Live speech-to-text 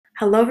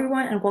Hello,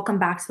 everyone, and welcome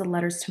back to the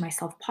Letters to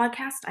Myself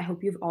podcast. I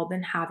hope you've all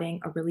been having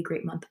a really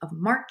great month of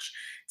March.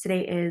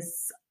 Today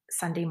is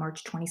Sunday,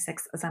 March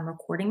 26th, as I'm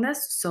recording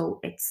this.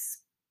 So it's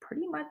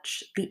pretty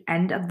much the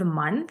end of the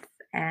month.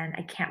 And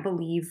I can't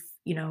believe,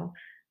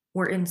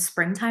 we're in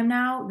springtime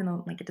now, even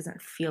though it doesn't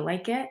feel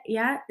like it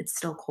yet. It's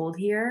still cold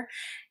here.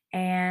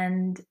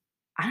 And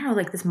I don't know,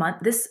 like this month,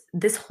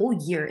 this whole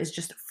year is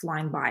just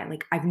flying by.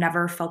 Like I've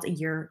never felt a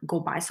year go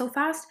by so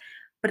fast.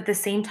 But at the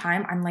same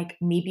time, I'm like,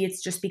 maybe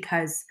it's just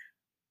because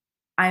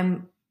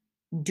I'm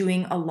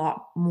doing a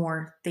lot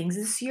more things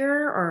this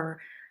year, or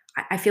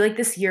I feel like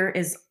this year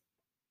is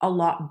a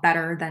lot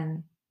better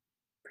than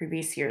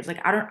previous years.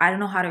 Like I don't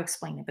know how to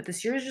explain it, but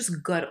this year is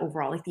just good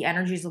overall. Like the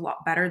energy is a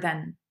lot better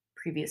than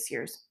previous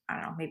years. I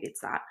don't know, maybe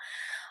it's that.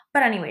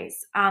 But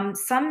anyways,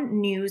 some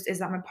news is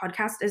that my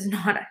podcast is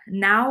not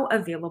now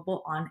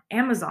available on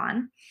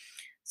Amazon.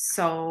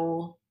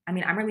 So, I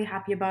mean, I'm really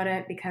happy about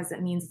it because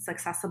it means it's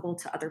accessible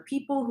to other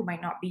people who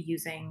might not be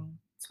using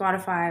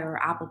Spotify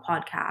or Apple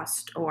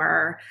Podcast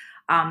or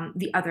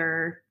the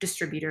other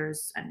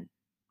distributors and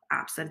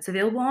apps that it's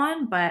available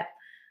on. But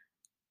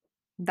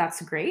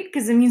that's great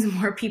because it means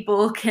more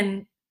people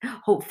can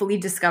hopefully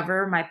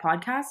discover my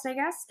podcast, I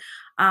guess.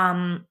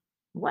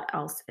 What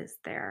else is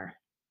there?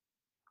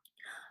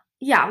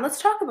 Yeah,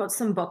 let's talk about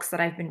some books that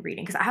I've been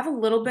reading because I have a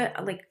little bit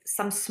like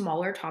some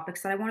smaller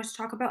topics that I want us to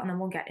talk about, and then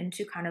we'll get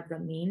into kind of the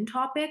main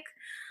topic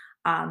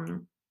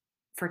um,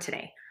 for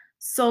today.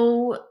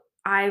 So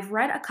I've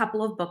read a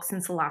couple of books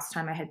since the last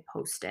time I had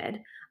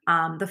posted.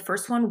 The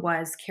first one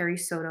was Carrie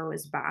Soto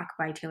is Back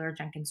by Taylor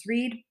Jenkins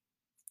Reid,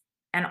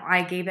 and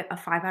I gave it a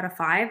 5 out of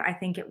 5. I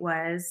think it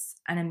was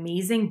an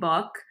amazing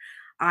book.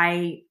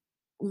 I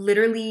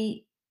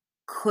literally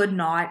could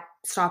not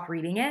stop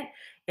reading it.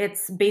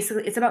 It's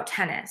about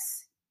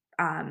tennis.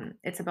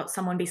 It's about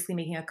someone basically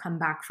making a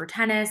comeback for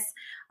tennis.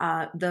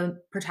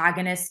 The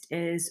protagonist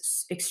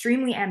is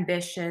extremely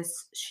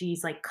ambitious.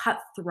 She's like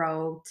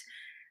cutthroat.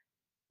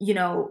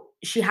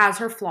 She has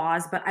her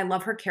flaws, but I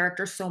love her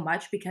character so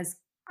much because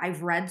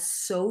I've read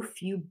so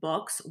few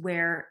books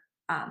where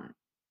um,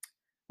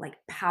 like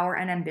power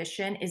and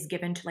ambition is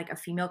given to like a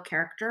female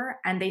character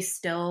and they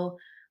still,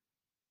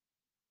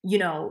 you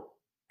know,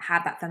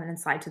 have that feminine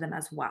side to them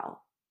as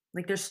well.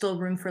 Like there's still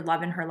room for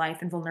love in her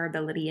life and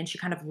vulnerability, and she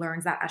kind of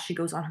learns that as she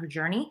goes on her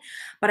journey.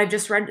 But I've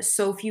just read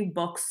so few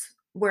books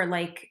where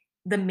like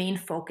the main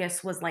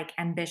focus was like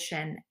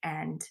ambition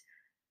and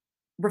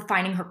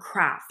refining her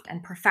craft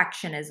and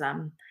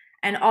perfectionism.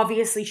 And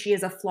obviously she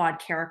is a flawed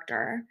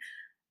character.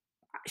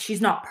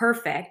 She's not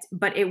perfect,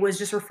 but it was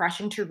just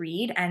refreshing to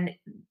read, and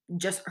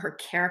just her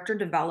character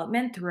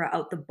development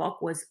throughout the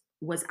book was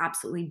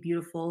absolutely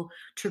beautiful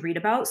to read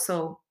about.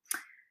 So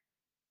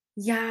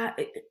yeah,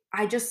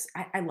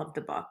 I love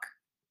the book.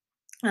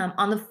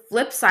 On the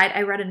flip side,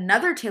 I read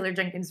another Taylor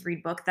Jenkins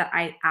Reid book that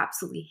I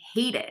absolutely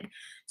hated.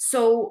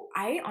 So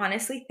I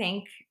honestly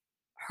think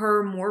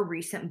her more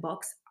recent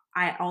books,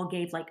 I all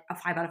gave like a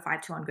 5 out of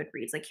 5 to on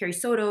Goodreads. Like Carrie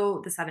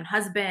Soto, The Seven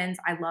Husbands.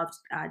 I loved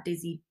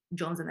Daisy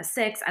Jones and the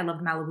Six. I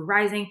loved Malibu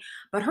Rising.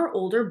 But her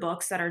older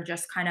books that are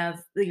just kind of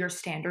your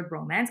standard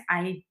romance,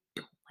 I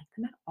don't like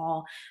them at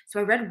all.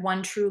 So I read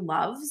One True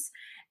Loves,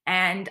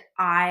 and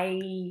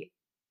I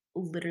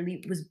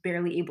literally was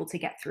barely able to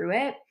get through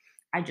it.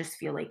 I just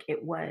feel like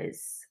it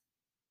was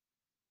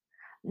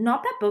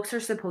not that books are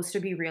supposed to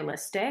be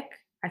realistic.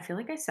 I feel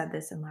like I said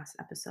this in last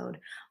episode,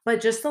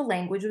 but just the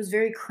language was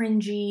very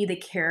cringy. The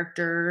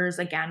characters,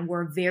 again,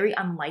 were very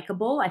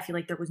unlikable. I feel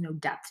like there was no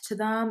depth to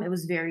them. It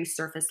was very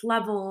surface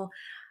level.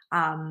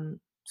 So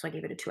I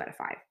gave it a 2 out of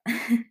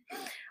 5.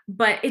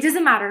 But it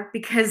doesn't matter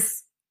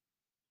because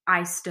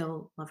I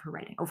still love her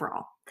writing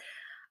overall.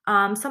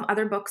 Some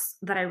other books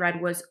that I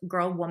read was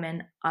Girl,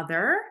 Woman,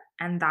 Other,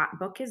 and that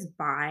book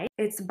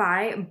it's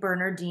by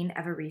Bernardine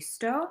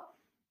Evaristo.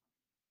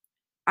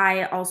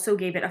 I also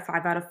gave it a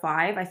 5 out of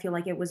 5. I feel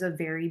like it was a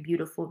very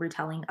beautiful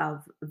retelling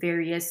of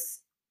various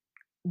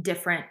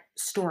different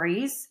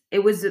stories. It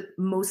was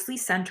mostly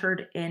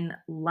centered in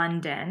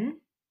London.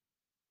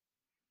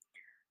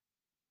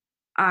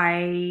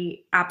 I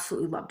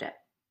absolutely loved it.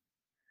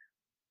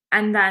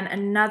 And then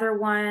another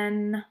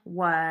one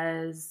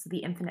was The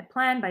Infinite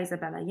Plan by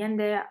Isabel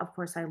Allende. Of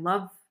course, I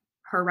love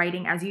her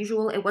writing as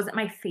usual. It wasn't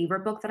my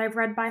favorite book that I've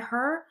read by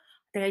her.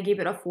 I think I gave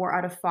it a 4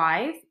 out of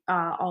 5.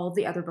 All of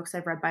the other books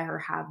I've read by her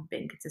have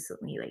been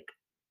consistently like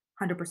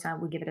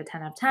 100% would give it a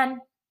 10 out of 10.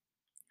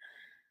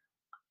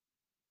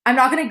 I'm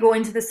not going to go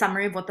into the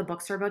summary of what the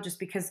books are about just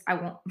because I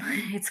won't,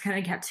 it's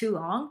going to get too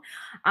long.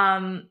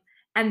 Um,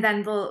 and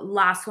then the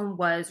last one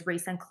was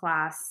Race and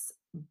Class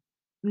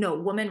no,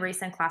 Woman,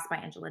 Race, and Class by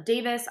Angela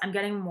Davis. I'm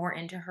getting more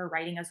into her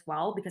writing as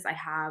well because I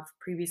have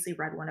previously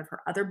read one of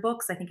her other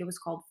books. I think it was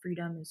called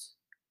Freedom is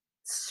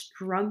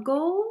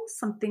Struggle,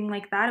 something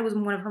like that. It was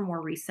one of her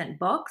more recent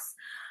books.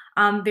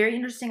 Very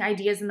interesting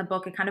ideas in the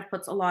book. It kind of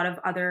puts a lot of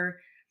other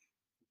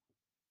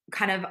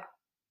kind of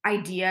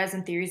ideas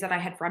and theories that I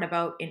had read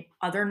about in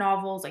other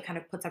novels. It kind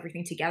of puts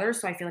everything together.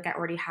 So I feel like I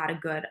already had a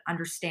good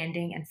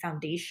understanding and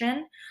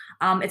foundation.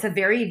 It's a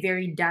very,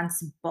 very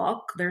dense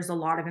book. There's a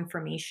lot of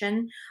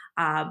information,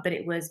 but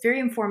it was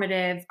very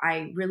informative.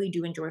 I really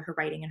do enjoy her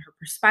writing and her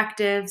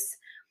perspectives.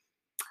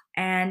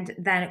 And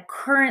then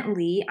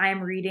currently,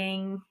 I'm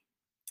reading,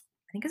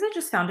 I think, because I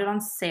just found it on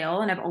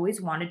sale and I've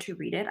always wanted to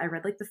read it. I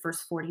read like the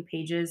first 40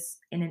 pages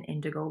in an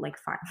Indigo like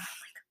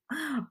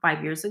like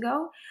 5 years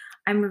ago.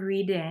 I'm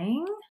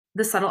reading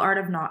The Subtle Art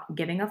of Not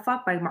Giving a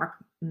Fuck by Mark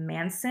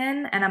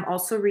Manson, and I'm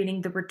also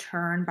reading The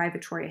Return by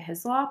Victoria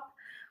Hislop,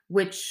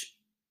 which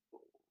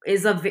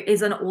is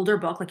an older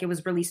book. Like, it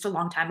was released a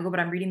long time ago, but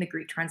I'm reading the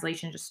Greek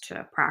translation just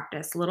to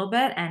practice a little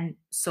bit, and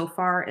so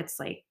far it's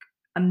like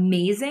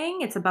amazing.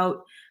 It's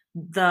about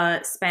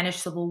the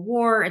Spanish Civil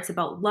War, it's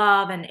about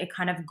love, and it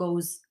kind of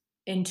goes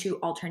into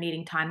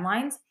alternating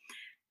timelines.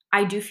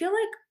 I do feel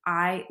like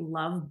I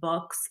love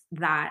books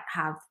that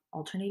have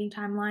alternating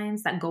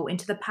timelines that go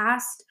into the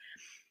past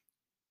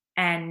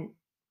and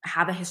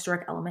have a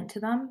historic element to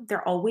them.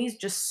 They're always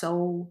just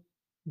so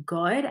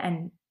good,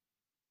 and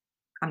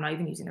I'm not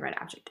even using the right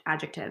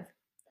adjective.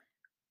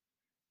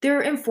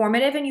 They're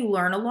informative and you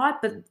learn a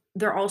lot, but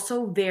they're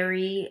also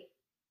very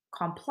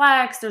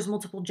complex. There's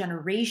multiple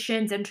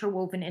generations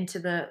interwoven into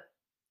the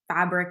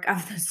fabric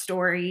of the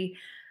story.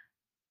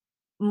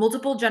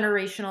 Multiple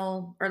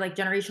generational or like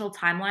generational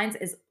timelines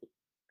is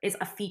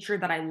a feature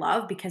that I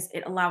love because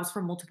it allows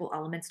for multiple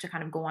elements to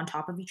kind of go on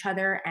top of each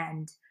other,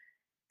 and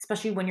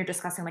especially when you're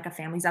discussing like a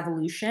family's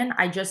evolution,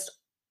 I just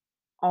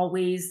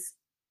always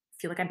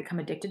feel like I become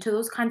addicted to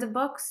those kinds of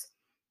books.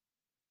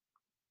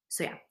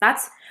 So yeah,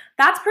 that's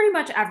pretty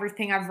much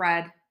everything I've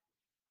read.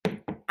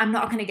 I'm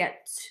not gonna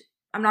get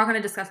I'm not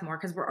gonna discuss more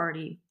because we're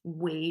already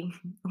way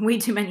way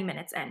too many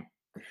minutes in.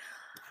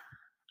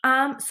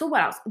 So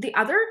what else? The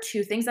other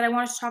two things that I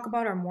wanted to talk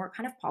about are more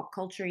kind of pop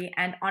culture,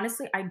 and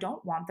honestly, I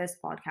don't want this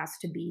podcast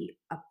to be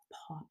a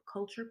pop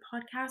culture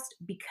podcast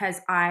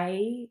because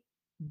I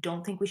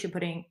don't think we should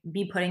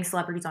be putting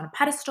celebrities on a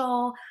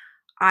pedestal.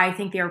 I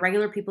think they are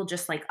regular people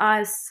just like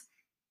us.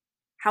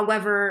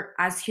 However,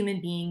 as human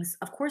beings,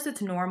 of course,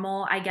 it's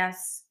normal, I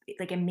guess.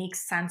 Like, it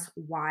makes sense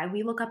why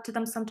we look up to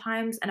them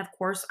sometimes. And of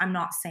course, I'm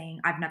not saying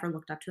I've never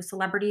looked up to a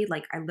celebrity.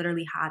 Like, I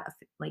literally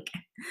like,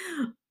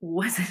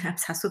 wasn't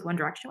obsessed with One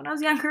Direction when I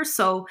was younger.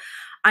 So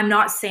I'm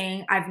not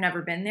saying I've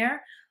never been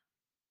there.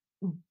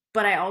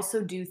 But I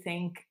also do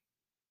think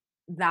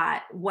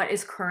that what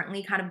is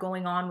currently kind of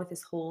going on with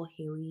this whole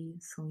Haley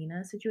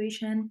Selena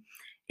situation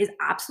is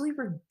absolutely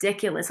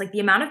ridiculous. Like, the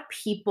amount of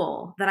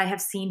people that I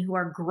have seen who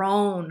are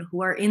grown,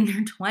 who are in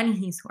their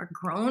 20s, who are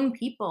grown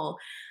people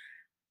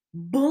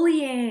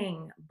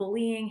bullying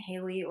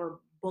Haley or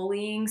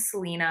bullying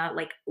Selena,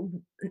 like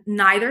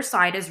neither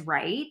side is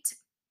right.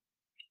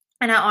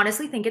 And I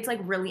honestly think it's like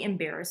really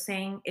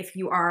embarrassing if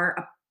you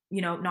are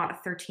not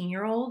a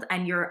 13-year-old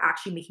and you're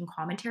actually making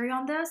commentary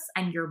on this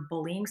and you're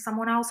bullying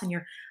someone else and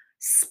you're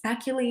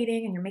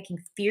speculating and you're making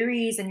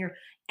theories and you're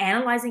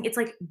analyzing. It's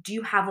like, do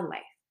you have a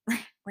life?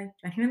 Like,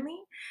 genuinely?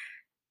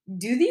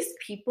 Do these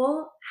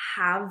people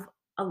have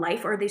a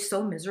life, or are they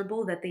so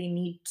miserable that they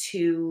need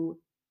to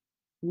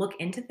look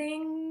into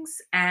things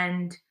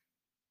and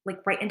like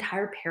write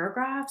entire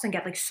paragraphs and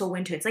get like so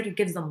into it? It's like it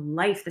gives them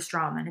life, this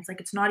drama. And it's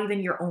like it's not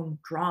even your own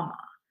drama.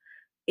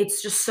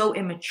 It's just so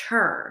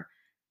immature.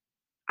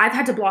 I've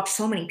had to block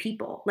so many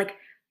people. Like,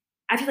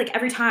 I feel like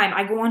every time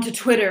I go onto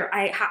Twitter,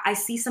 I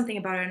see something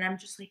about it and I'm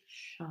just like,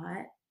 shut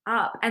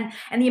up. And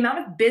the amount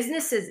of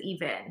businesses,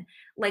 even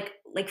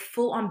like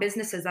full on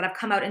businesses that have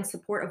come out in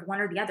support of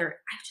one or the other,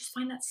 I just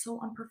find that so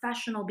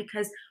unprofessional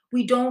because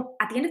we don't,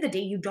 at the end of the day,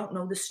 you don't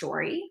know the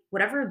story.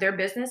 Whatever their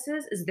business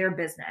is their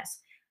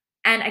business.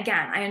 And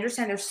again, I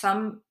understand there's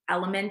some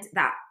element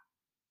that,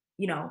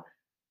 you know,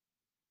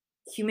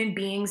 human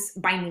beings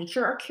by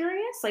nature are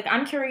curious. Like,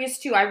 I'm curious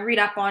too. I read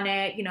up on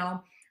it,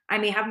 I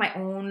may have my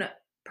own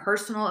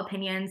personal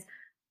opinions,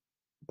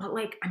 but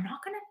like I'm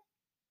not going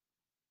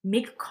to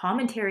make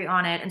commentary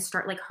on it and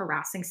start like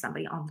harassing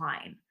somebody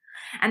online.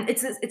 And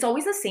it's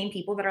always the same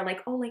people that are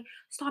like, "Oh, like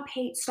stop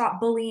hate, stop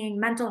bullying,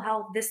 mental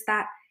health, this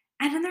that."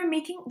 And then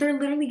they're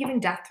literally giving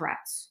death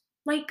threats.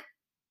 Like,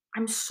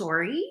 I'm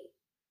sorry.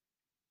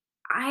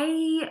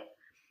 I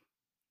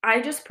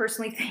I just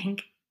personally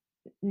think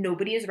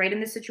nobody is right in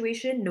this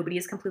situation. Nobody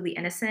is completely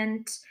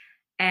innocent.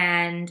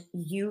 And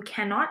you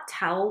cannot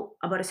tell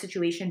about a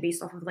situation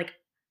based off of like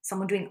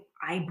someone doing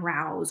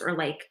eyebrows or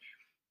like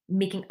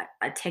making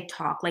a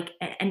TikTok, like,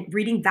 and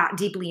reading that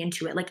deeply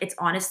into it. Like, it's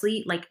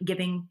honestly like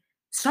giving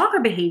stalker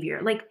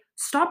behavior. Like,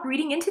 stop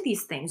reading into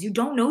these things. You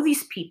don't know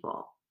these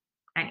people.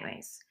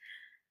 Anyways,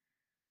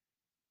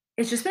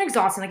 it's just been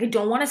exhausting. Like, I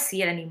don't want to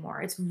see it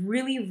anymore. It's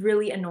really,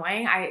 really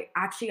annoying.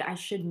 I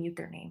should mute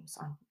their names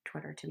on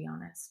Twitter, to be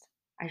honest.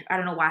 I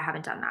don't know why I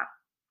haven't done that.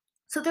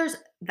 So there's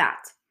that.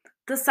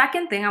 The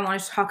second thing I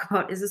wanted to talk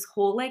about is this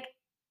whole like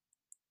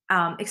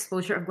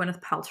exposure of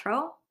Gwyneth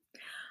Paltrow,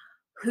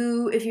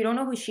 who, if you don't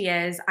know who she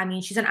is, I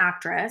mean, she's an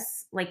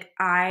actress. Like,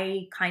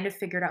 I kind of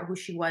figured out who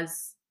she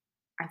was,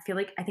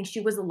 I think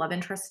she was the love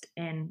interest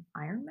in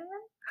Iron Man?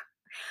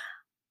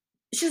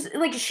 She's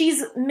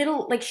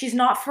middle like, she's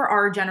not for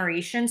our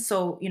generation,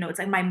 so, it's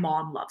like my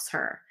mom loves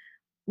her,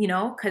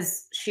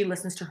 because she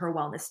listens to her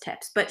wellness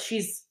tips, but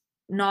she's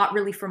not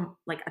really from,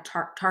 like, a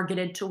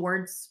targeted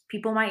towards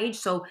people my age,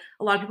 so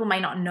a lot of people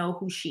might not know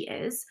who she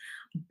is,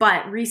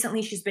 but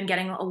recently she's been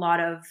getting a lot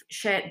of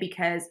shit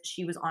because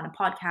she was on a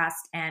podcast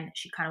and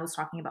she kinda was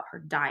talking about her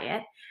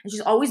diet, and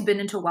she's always been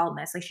into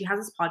wellness, like, she has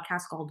this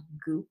podcast called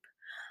Goop,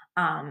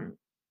 um,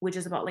 which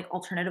is about, like,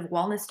 alternative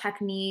wellness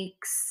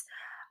techniques.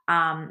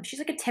 She's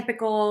like a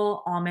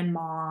typical almond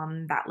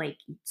mom that like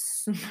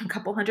eats a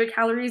couple hundred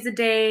calories a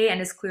day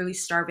and is clearly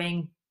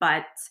starving,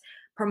 but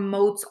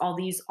promotes all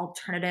these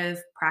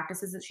alternative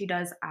practices that she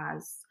does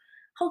as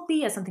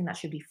healthy, as something that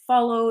should be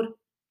followed.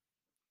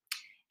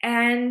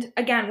 And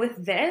again,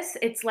 with this,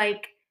 it's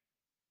like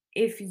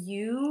if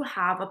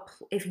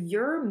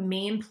your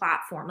main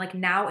platform, like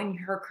now in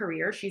her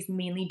career, she's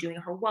mainly doing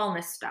her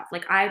wellness stuff.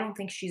 Like I don't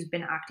think she's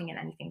been acting in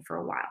anything for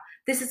a while.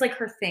 This is like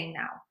her thing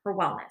now, her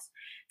wellness.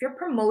 If you're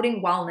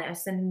promoting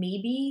wellness, then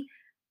maybe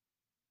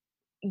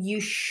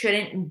you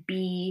shouldn't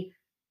be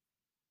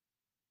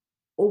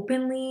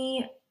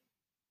openly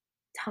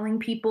telling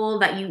people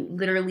that you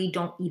literally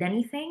don't eat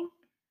anything,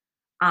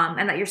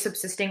 and that you're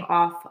subsisting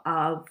off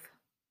of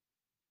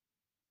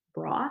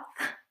broth,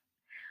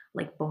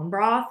 like bone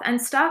broth and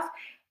stuff,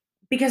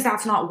 because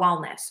that's not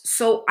wellness.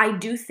 So I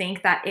do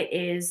think that it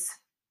is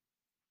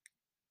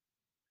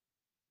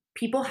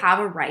people have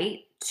a right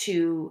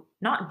to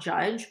not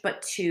judge,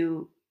 but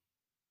to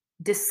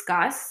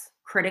discuss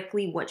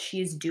critically what she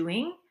is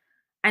doing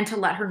and to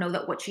let her know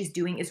that what she's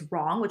doing is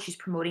wrong, what she's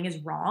promoting is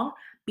wrong,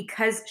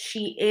 because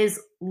she is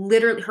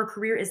literally, her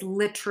career is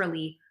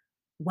literally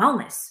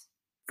wellness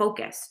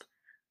focused.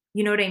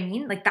 You know what I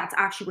mean? Like that's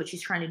actually what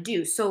she's trying to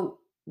do. So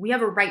we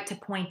have a right to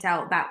point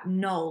out that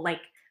no,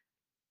 like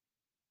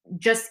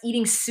just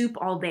eating soup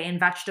all day and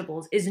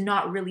vegetables is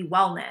not really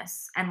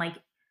wellness. And like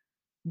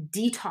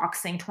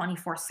detoxing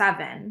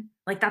 24/7,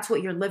 like that's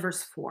what your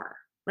liver's for.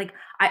 Like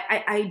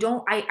I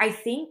don't I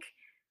think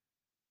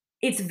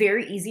it's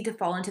very easy to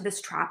fall into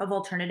this trap of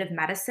alternative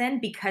medicine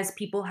because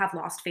people have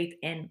lost faith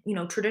in,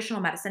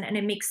 traditional medicine, and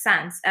it makes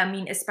sense. I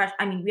mean,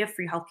 especially we have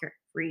free healthcare,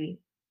 free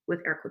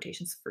with air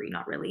quotations, free,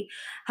 not really,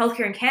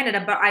 healthcare in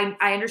Canada, but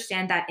I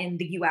understand that in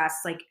the US,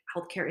 like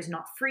healthcare is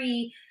not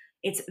free.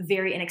 It's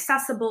very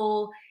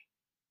inaccessible.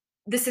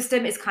 The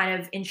system is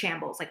kind of in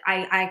shambles. Like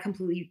I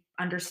completely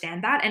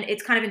understand that, and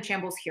it's kind of in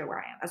shambles here where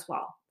I am as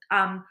well.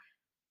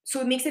 So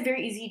it makes it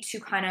very easy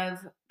to kind of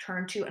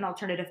turn to an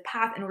alternative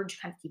path in order to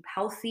kind of keep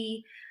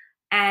healthy.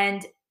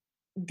 And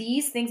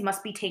these things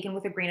must be taken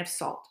with a grain of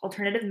salt.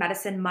 Alternative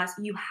medicine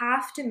you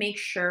have to make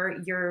sure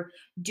you're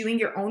doing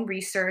your own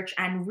research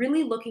and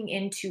really looking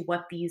into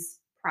what these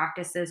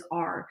practices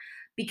are,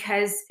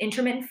 because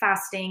intermittent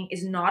fasting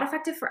is not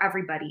effective for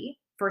everybody,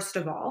 first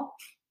of all.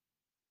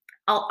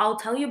 I'll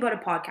tell you about a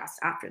podcast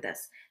after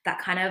this that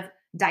kind of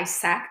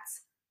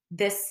dissects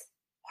this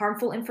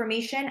harmful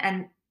information,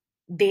 and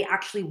they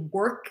actually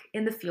work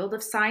in the field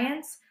of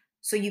science,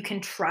 so you can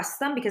trust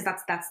them because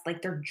that's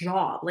like their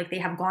job. Like they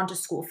have gone to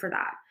school for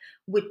that.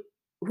 With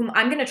whom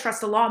I'm going to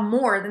trust a lot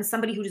more than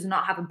somebody who does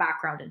not have a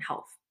background in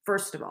health.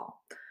 First of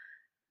all,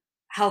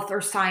 health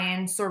or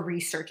science or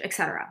research,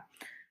 etc.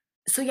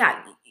 So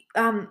yeah,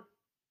 um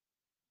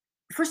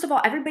first of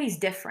all, everybody's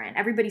different.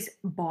 Everybody's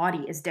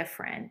body is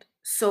different.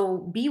 So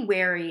be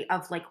wary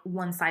of like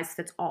one size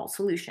fits all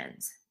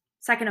solutions.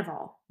 Second of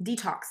all,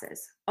 detoxes.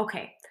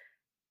 Okay,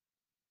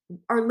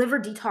 our liver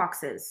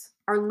detoxes.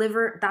 Our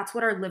liver, that's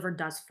what our liver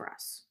does for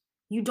us.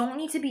 You don't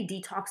need to be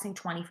detoxing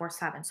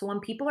 24/7. So when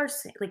people are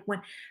sick, like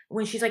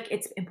when she's like,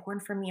 it's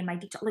important for me and my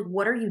detox, like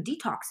what are you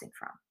detoxing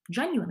from?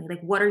 Genuinely,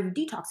 like what are you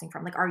detoxing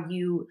from? Like, are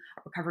you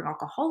a recovering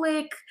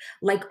alcoholic?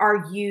 Like,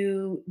 are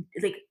you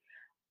like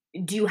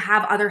do you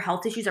have other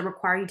health issues that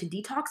require you to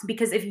detox?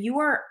 Because if you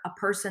are a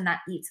person that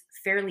eats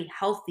fairly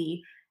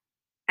healthy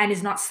and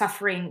is not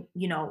suffering,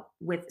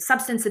 with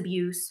substance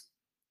abuse,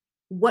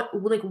 what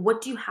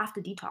do you have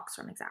to detox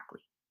from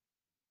exactly?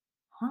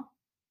 Huh?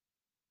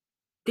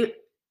 There,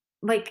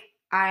 like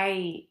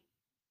I,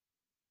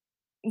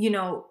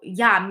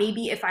 yeah,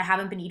 maybe if I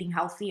haven't been eating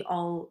healthy,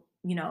 I'll,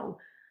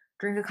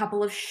 drink a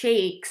couple of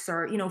shakes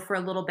or, for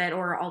a little bit,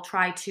 or I'll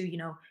try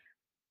to,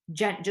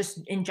 just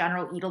in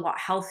general eat a lot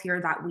healthier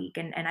that week,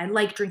 and I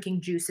like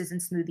drinking juices and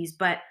smoothies,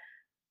 but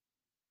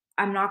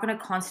I'm not gonna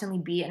constantly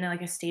be in,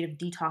 like, a state of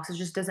detox. It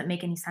just doesn't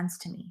make any sense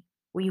to me.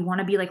 Well, you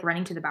wanna be, like,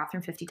 running to the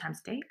bathroom 50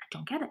 times a day? I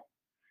don't get it.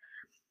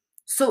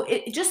 So,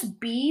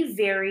 just be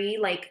very,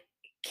 like,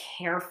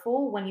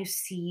 careful when you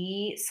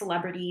see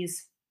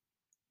celebrities,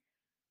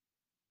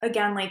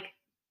 again, like,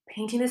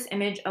 painting this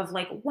image of,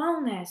 like,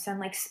 wellness and,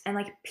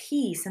 like,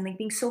 peace and, like,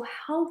 being so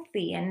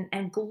healthy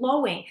and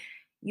glowing.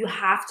 You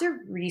have to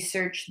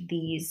research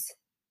these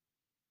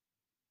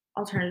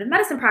alternative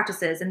medicine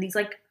practices and these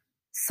like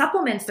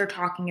supplements they're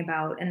talking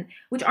about, and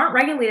which aren't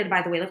regulated,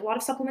 by the way. Like a lot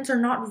of supplements are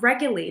not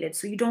regulated,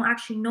 so you don't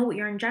actually know what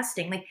you're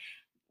ingesting. Like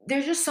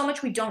there's just so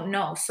much we don't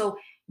know. So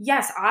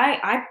yes,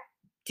 I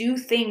do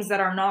things that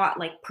are not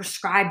like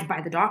prescribed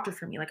by the doctor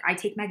for me. Like I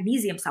take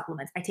magnesium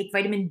supplements, I take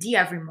vitamin D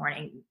every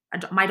morning.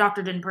 My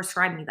doctor didn't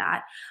prescribe me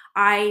that.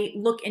 I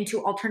look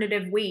into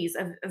alternative ways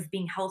of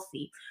being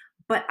healthy,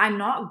 but I'm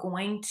not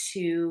going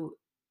to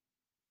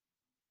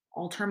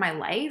alter my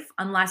life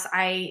unless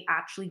I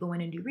actually go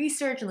in and do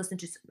research and listen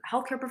to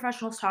healthcare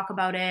professionals talk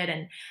about it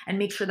and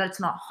make sure that it's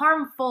not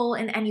harmful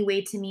in any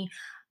way to me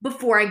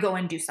before I go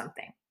and do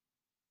something,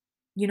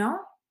 you know?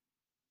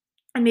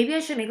 And maybe I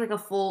should make like a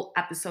full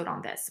episode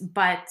on this,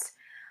 but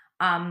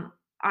um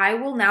I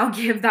will now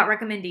give that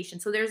recommendation.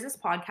 So there's this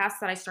podcast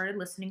that I started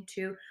listening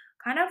to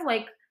kind of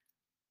like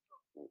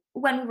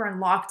when we were in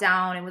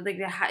lockdown and with like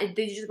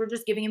they just were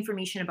just giving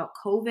information about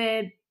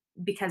COVID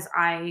because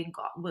I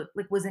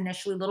like was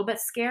initially a little bit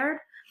scared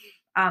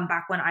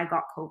back when I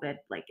got COVID,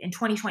 like in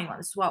 2021.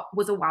 This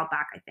was a while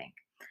back, I think.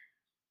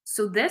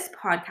 So this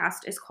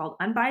podcast is called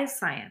Unbiased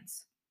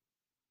Science.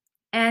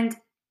 And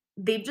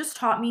they've just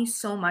taught me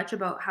so much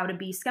about how to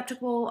be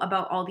skeptical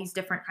about all these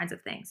different kinds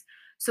of things.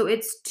 So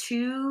it's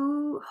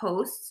two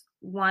hosts.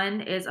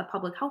 One is a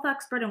public health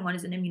expert and one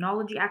is an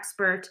immunology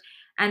expert.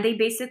 And they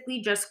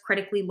basically just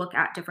critically look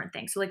at different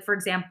things. So, like, for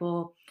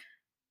example,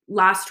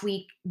 last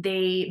week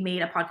they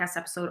made a podcast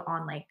episode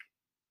on like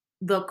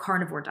the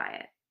carnivore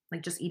diet,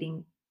 like just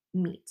eating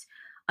meat.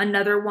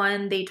 Another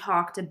one, they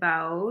talked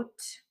about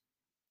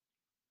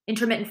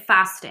intermittent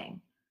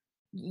fasting.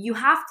 You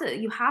have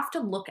to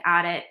look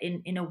at it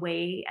in a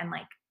way and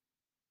like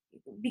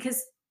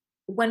because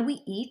when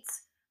we eat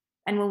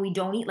and when we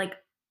don't eat, like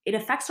it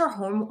affects our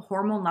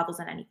hormone levels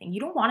and anything. You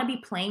don't want to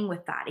be playing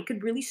with that. It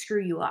could really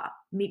screw you up.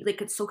 Maybe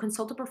like so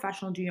consult a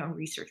professional, do your own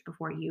research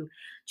before you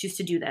choose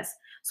to do this.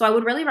 So I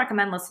would really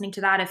recommend listening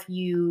to that if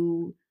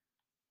you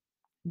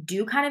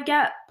do kind of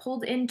get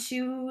pulled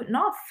into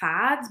not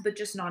fads, but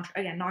just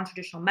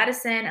non-traditional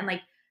medicine and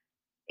like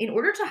in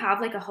order to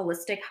have like a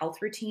holistic health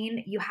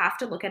routine, you have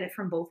to look at it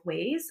from both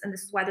ways. And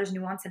this is why there's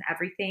nuance in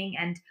everything.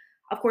 And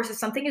of course, if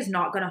something is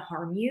not going to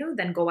harm you,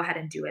 then go ahead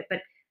and do it. But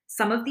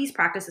some of these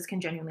practices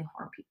can genuinely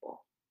harm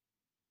people.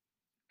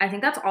 I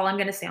think that's all I'm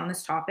going to say on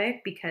this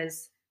topic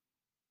because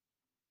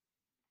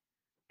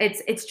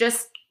it's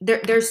just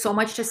there's so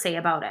much to say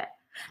about it.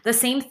 The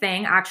same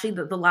thing, actually,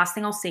 the last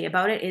thing I'll say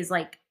about it is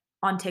like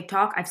on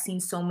TikTok, I've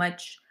seen so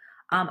much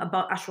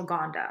about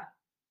ashwagandha.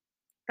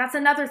 That's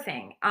another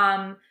thing.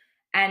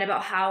 And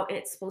about how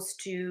it's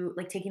supposed to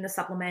like taking the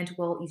supplement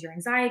will ease your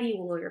anxiety,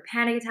 will lower your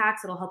panic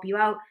attacks, it'll help you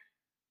out.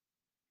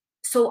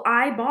 So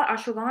I bought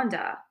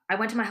ashwagandha. I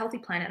went to my healthy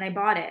planet and I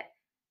bought it.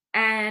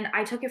 And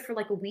I took it for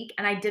like a week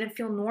and I didn't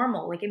feel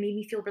normal. Like it made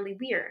me feel really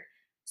weird.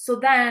 So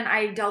then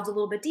I delved a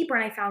little bit deeper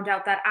and I found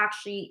out that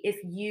actually if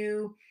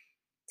you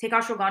take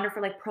ashwagandha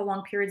for like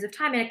prolonged periods of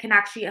time and it can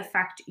actually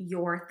affect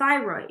your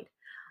thyroid.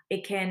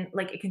 It can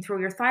throw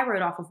your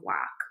thyroid off of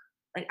whack.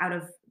 Like out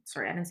of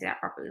sorry, I didn't say that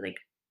properly. Like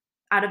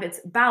out of its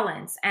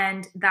balance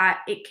and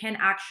that it can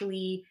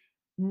actually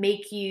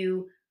make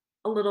you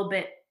a little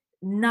bit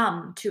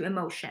numb to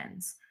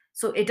emotions.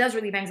 So it does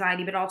relieve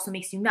anxiety, but it also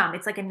makes you numb.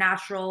 It's like a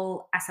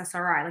natural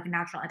SSRI, like a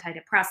natural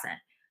antidepressant.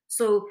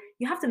 So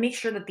you have to make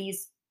sure that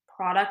these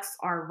products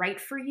are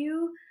right for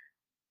you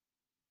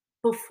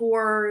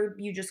before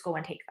you just go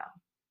and take them.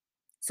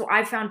 So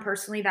I found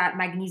personally that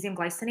magnesium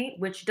glycinate,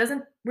 which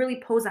doesn't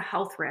really pose a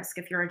health risk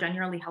if you're a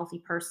genuinely healthy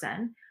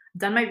person,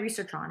 done my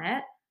research on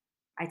it.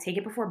 I take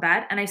it before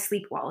bed and I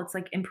sleep well. It's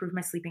like improved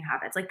my sleeping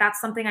habits. Like that's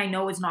something I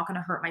know is not going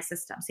to hurt my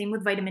system. Same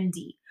with vitamin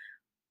D.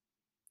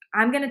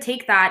 I'm going to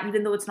take that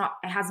even though it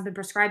hasn't been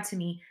prescribed to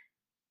me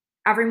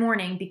every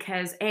morning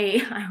because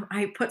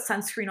I put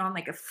sunscreen on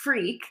like a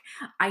freak.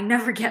 I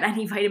never get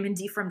any vitamin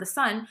D from the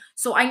sun.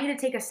 So I need to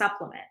take a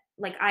supplement.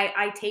 Like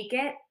I take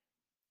it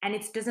and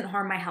it doesn't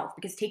harm my health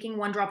because taking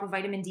one drop of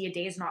vitamin D a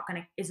day is not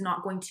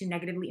going to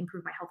negatively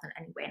improve my health in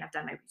any way. And I've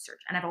done my research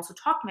and I've also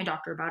talked to my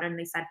doctor about it, and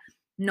they said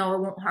no,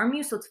 it won't harm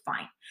you, so it's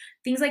fine.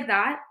 Things like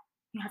that,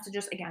 you have to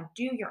just again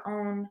do your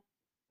own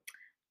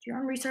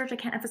research. I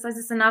can't emphasize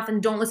this enough,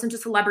 and don't listen to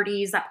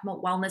celebrities that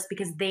promote wellness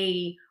because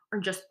they are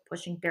just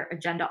pushing their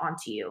agenda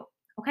onto you.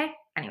 Okay.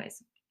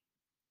 Anyways,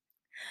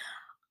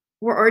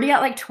 we're already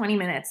at like 20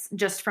 minutes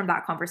just from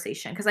that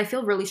conversation because I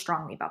feel really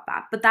strongly about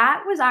that. But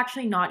that was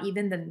actually not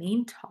even the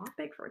main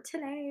topic for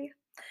today.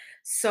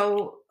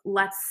 So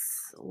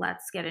let's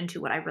get into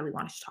what I really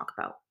wanted to talk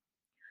about.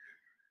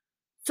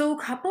 So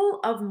a couple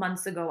of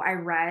months ago, I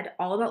read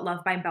All About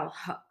Love by Bell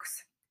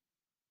Hooks.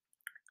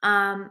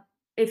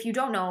 If you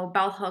don't know,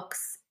 Bell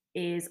Hooks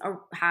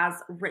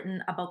has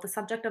written about the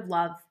subject of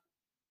love.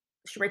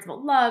 She writes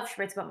about love.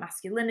 She writes about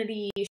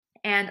masculinity.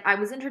 And I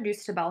was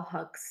introduced to Bell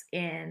Hooks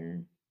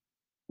in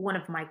one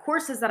of my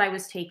courses that I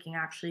was taking,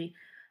 actually.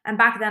 And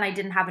back then, I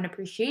didn't have an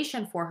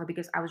appreciation for her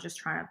because I was just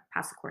trying to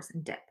pass the course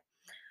and dip.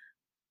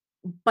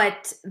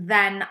 But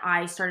then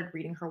I started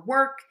reading her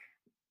work,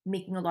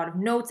 making a lot of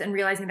notes, and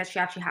realizing that she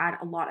actually had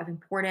a lot of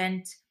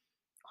important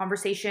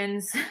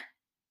conversations,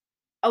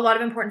 a lot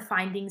of important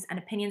findings and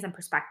opinions and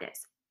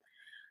perspectives.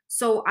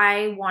 So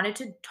I wanted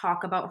to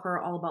talk about her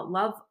All About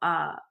Love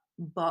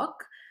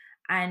book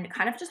and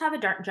kind of just have a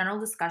general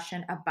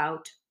discussion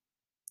about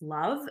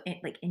love,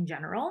 like in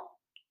general.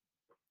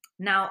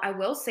 Now, I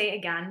will say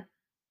again,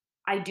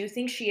 I do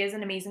think she is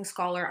an amazing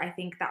scholar. I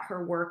think that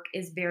her work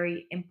is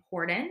very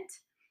important.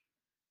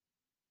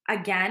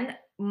 Again,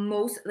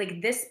 most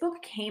like this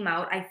book came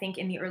out, I think,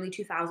 in the early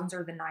 2000s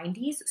or the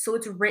 90s. So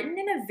it's written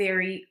in a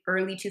very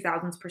early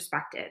 2000s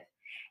perspective.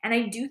 And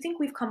I do think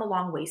we've come a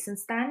long way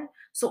since then.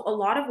 So a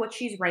lot of what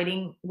she's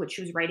writing, what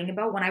she was writing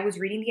about, when I was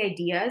reading the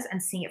ideas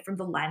and seeing it from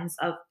the lens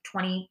of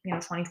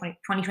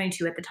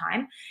 2022 at the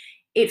time,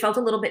 it felt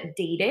a little bit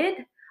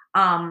dated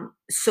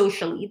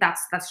socially.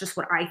 That's just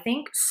what I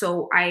think.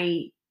 So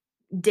I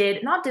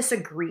did not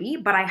disagree,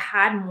 but I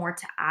had more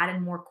to add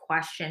and more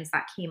questions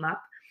that came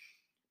up,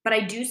 but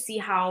I do see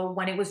how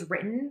when it was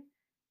written,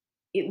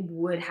 it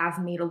would have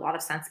made a lot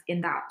of sense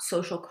in that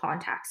social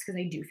context because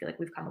I do feel like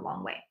we've come a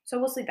long way. So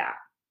we'll see that.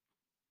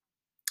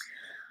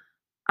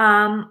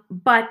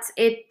 But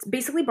it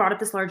basically brought up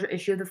this larger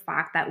issue of the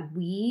fact that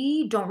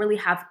we don't really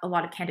have a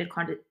lot of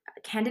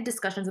candid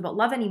discussions about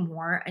love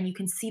anymore. And you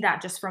can see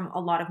that just from a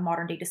lot of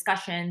modern day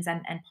discussions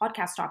and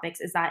podcast topics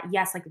is that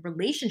yes, like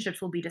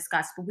relationships will be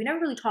discussed, but we never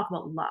really talk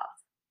about love,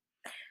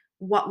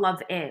 what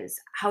love is,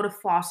 how to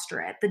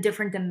foster it, the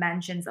different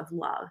dimensions of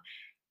love.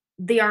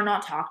 They are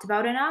not talked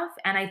about enough,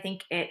 and I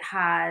think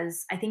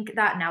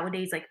that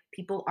nowadays, like,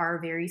 people are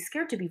very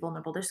scared to be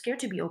vulnerable, they're scared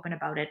to be open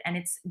about it, and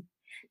it's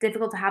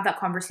difficult to have that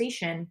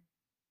conversation.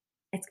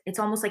 It's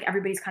almost like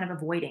everybody's kind of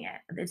avoiding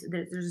it.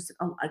 There's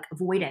a, like,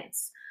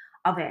 avoidance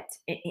of it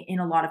in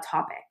a lot of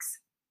topics.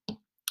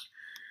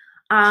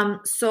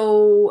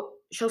 So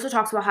she also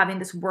talks about having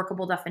this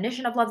workable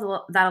definition of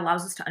love that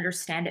allows us to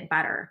understand it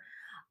better.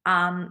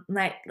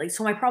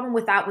 So my problem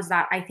with that was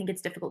that I think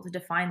it's difficult to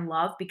define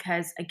love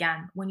because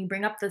again, when you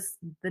bring up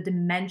the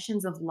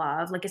dimensions of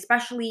love, like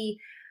especially,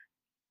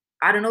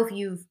 I don't know if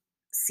you've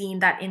seen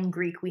that in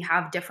Greek we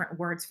have different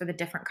words for the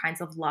different kinds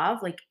of love.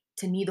 Like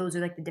to me, those are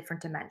like the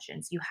different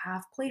dimensions. You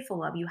have playful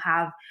love, you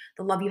have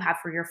the love you have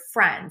for your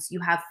friends, you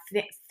have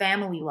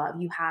family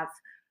love, you have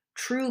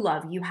true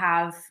love, you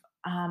have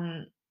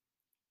um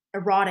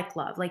erotic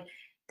love. Like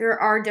there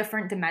are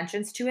different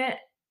dimensions to it,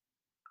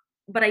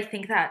 but I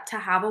think that to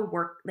have a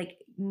work like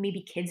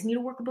maybe kids need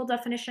a workable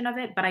definition of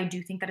it, but I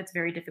do think that it's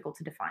very difficult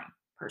to define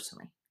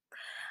personally.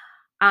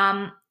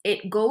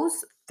 It goes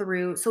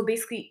through, so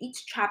basically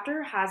each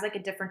chapter has like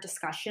a different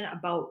discussion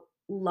about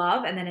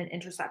love and then an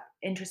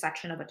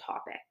intersection of a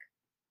topic.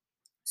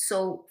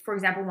 So for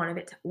example,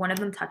 one of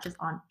them touches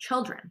on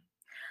children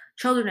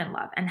in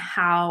love, and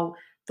how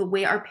the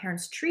way our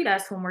parents treat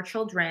us when we're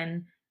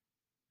children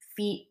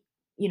feed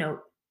you know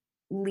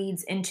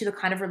leads into the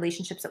kind of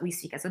relationships that we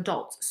seek as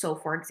adults. So,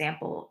 for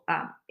example,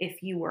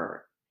 if you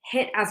were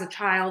hit as a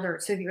child or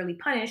severely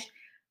punished,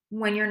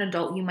 when you're an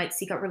adult, you might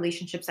seek out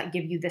relationships that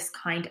give you this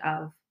kind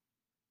of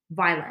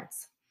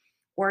violence.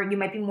 Or you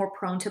might be more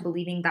prone to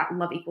believing that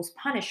love equals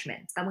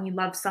punishment, that when you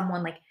love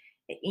someone, like,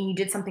 and you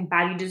did something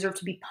bad, you deserve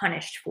to be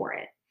punished for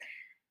it.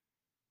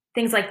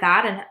 Things like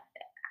that.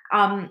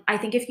 And I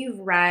think if you've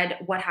read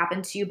What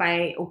Happened to You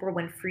by Oprah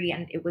Winfrey,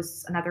 and it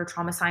was another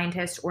trauma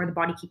scientist, or The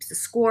Body Keeps the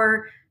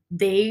Score,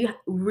 they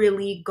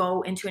really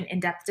go into an in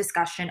depth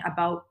discussion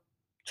about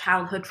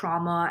childhood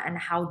trauma and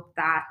how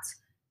that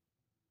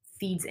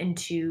feeds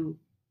into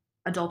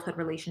adulthood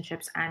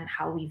relationships and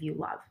how we view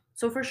love.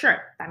 So, for sure,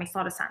 that makes a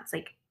lot of sense.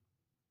 Like,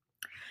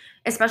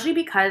 especially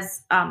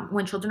because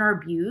when children are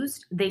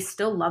abused, they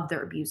still love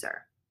their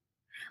abuser.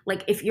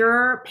 Like if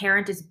your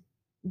parent is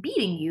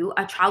beating you,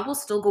 a child will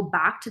still go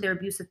back to their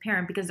abusive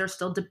parent because they're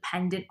still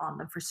dependent on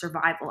them for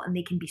survival and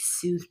they can be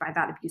soothed by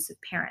that abusive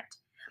parent.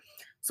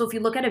 So if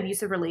you look at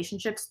abusive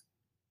relationships,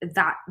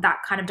 that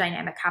kind of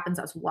dynamic happens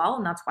as well,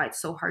 and that's why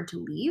it's so hard to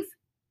leave.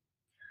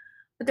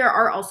 But there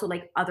are also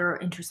like other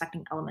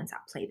intersecting elements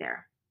at play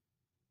there.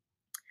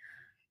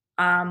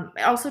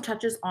 It also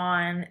touches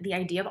on the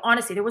idea of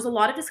honesty. There was a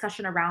lot of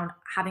discussion around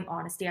having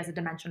honesty as a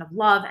dimension of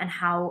love and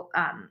how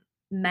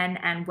men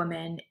and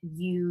women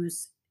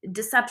use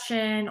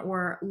deception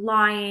or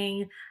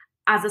lying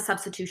as a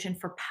substitution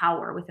for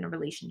power within a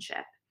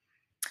relationship.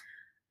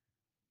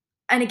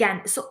 And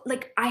again, so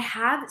like I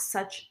have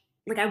such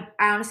like I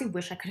honestly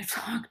wish I could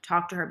have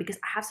talked to her because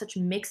I have such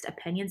mixed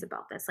opinions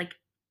about this. Like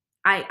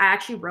I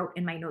actually wrote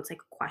in my notes like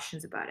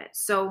questions about it.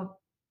 So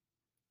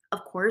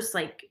of course,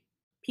 like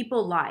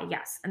people lie,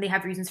 yes, and they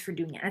have reasons for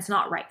doing it. And it's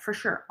not right for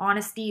sure.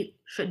 Honesty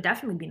should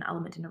definitely be an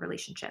element in a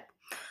relationship.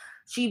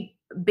 She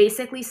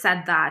basically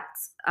said that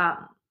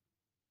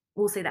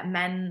we'll say that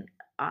men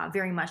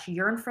very much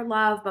yearn for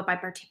love, but by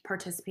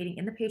participating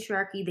in the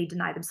patriarchy, they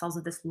deny themselves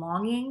of this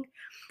longing,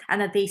 and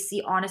that they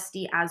see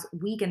honesty as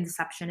weak and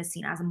deception is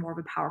seen as a more of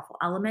a powerful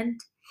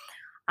element.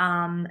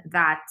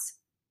 That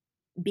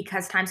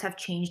because times have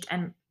changed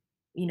and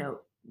you know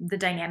the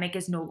dynamic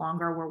is no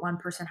longer where one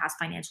person has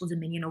financial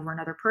dominion over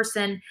another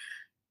person,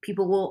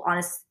 people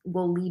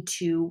will lead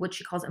to what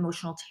she calls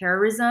emotional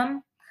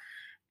terrorism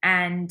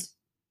and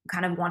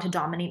kind of want to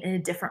dominate in a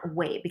different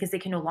way because they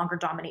can no longer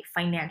dominate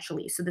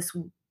financially. So this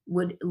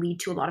would lead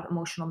to a lot of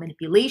emotional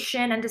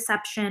manipulation and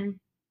deception.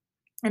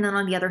 And then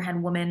on the other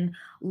hand, women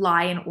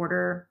lie in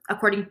order,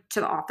 according to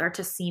the author,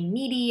 to seem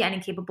needy and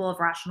incapable of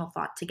rational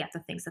thought to get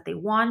the things that they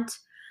want,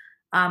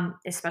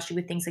 especially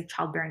with things like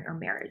childbearing or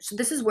marriage. So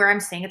this is where I'm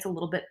saying it's a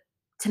little bit,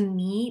 to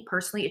me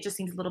personally, it just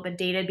seems a little bit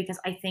dated because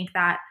I think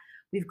that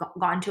we've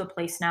gotten to a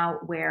place now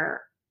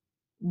where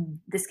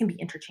this can be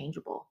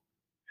interchangeable.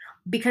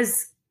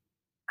 Because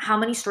how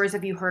many stories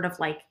have you heard of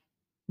like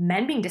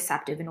men being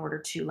deceptive in order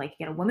to like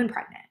get a woman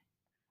pregnant?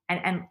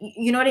 And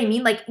you know what I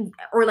mean? Like,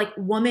 or like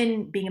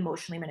woman being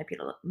emotionally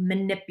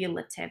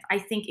manipulative. I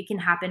think it can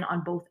happen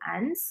on both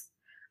ends.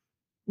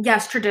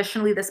 Yes,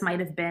 traditionally this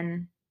might have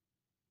been,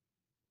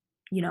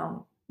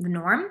 the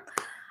norm.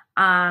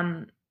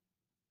 Um,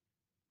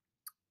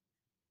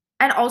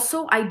 and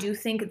also I do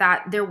think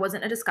that there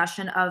wasn't a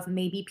discussion of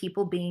maybe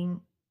people being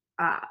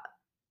uh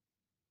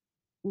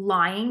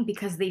lying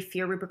because they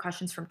fear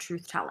repercussions from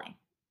truth telling.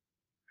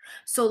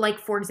 So like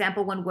for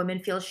example, when women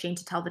feel ashamed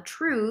to tell the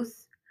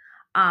truth,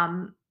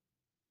 um,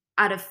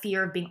 out of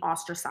fear of being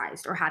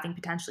ostracized or having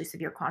potentially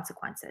severe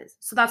consequences.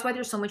 So that's why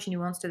there's so much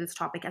nuance to this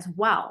topic as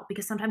well,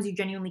 because sometimes you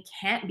genuinely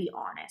can't be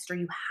honest, or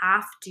you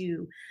have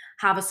to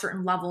have a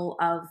certain level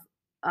of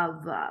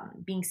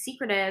being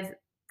secretive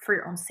for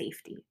your own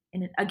safety.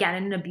 And again,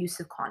 in an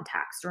abusive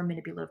context or a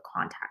manipulative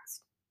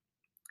context.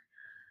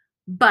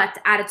 But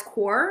at its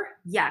core,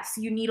 yes,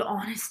 you need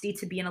honesty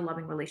to be in a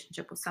loving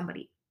relationship with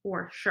somebody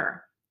for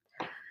sure.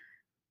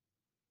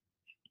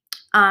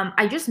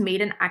 I just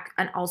made an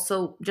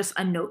also just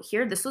a note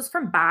here. This was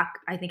from back,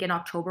 I think in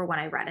October when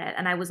I read it,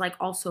 and I was like,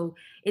 also,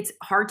 it's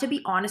hard to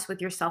be honest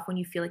with yourself when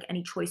you feel like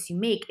any choice you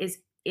make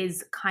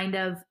is kind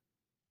of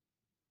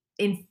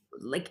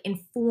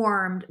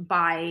informed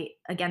by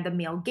again the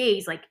male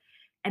gaze, like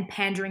and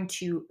pandering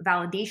to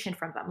validation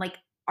from them. Like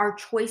our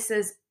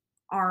choices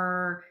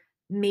are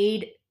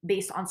made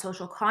based on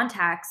social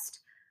context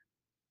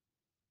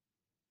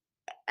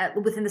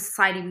within the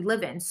society we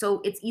live in. So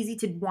it's easy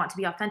to want to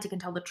be authentic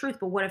and tell the truth,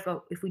 but what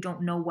if we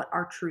don't know what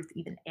our truth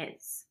even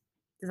is?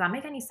 Does that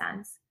make any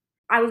sense?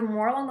 I was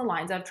more along the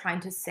lines of trying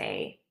to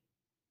say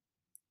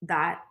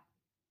that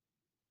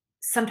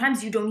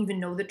sometimes you don't even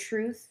know the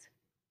truth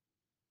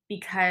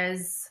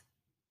because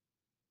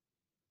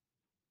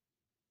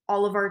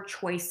all of our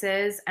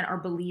choices and our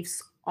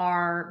beliefs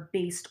are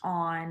based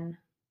on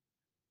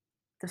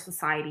the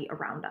society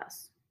around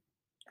us.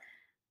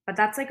 But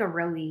that's like a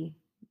really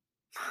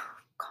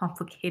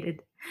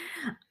complicated.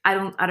 I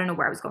don't know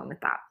where I was going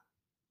with that.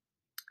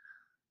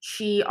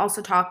 She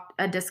also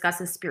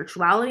discusses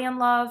spirituality and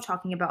love,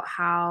 talking about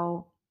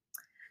how,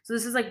 so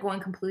this is like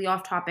going completely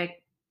off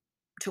topic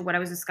to what I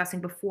was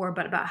discussing before,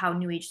 but about how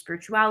New Age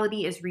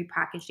spirituality is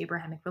repackaged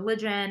Abrahamic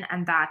religion,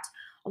 and that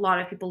a lot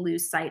of people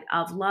lose sight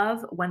of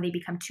love when they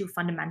become too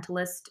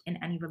fundamentalist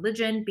in any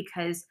religion,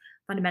 because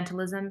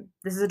fundamentalism,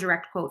 this is a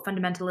direct quote,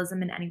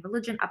 fundamentalism in any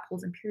religion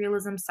upholds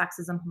imperialism,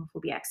 sexism,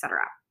 homophobia,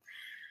 etc.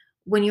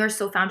 When you are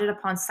so founded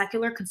upon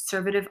secular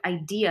conservative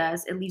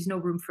ideas, it leaves no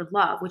room for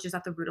love, which is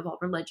at the root of all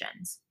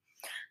religions.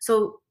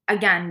 So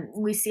again,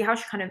 we see how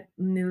she kind of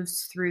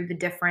moves through the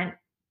different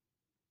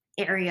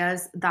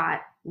areas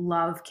that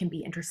love can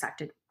be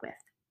intersected with.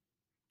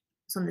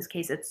 So in this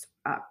case, it's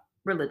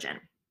religion.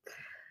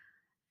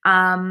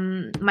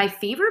 My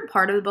favorite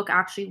part of the book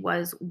actually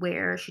was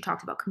where she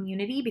talked about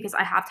community, because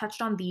I have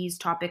touched on these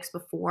topics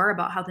before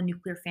about how the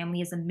nuclear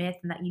family is a myth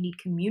and that you need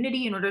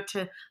community in order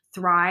to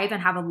thrive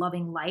and have a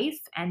loving life,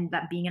 and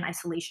that being an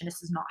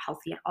isolationist is not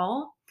healthy at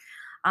all.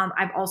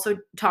 I've also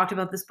talked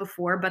about this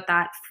before, but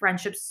that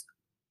friendships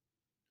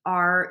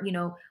are,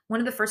 one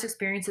of the first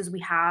experiences we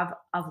have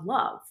of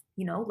love,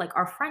 like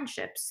our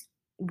friendships.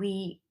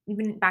 We,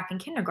 even back in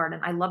kindergarten,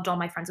 I loved all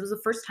my friends. It was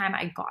the first time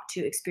I got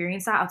to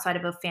experience that outside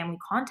of a family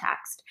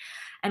context.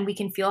 And we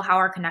can feel how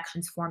our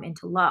connections form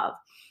into love.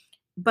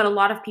 But a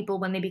lot of people,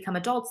 when they become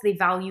adults, they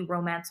value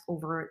romance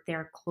over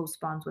their close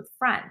bonds with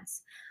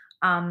friends.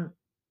 Um,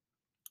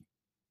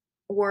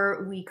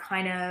 or we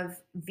kind of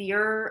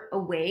veer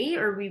away,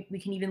 or we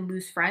can even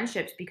lose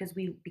friendships because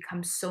we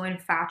become so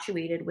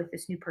infatuated with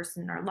this new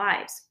person in our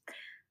lives.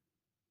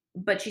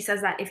 But she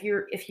says that if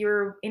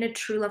you're in a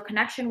true love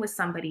connection with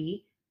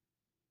somebody,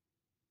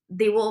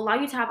 they will allow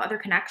you to have other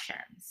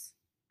connections,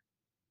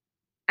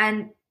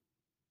 and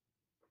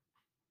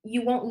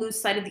you won't lose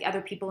sight of the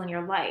other people in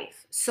your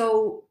life.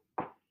 So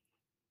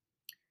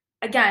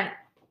again,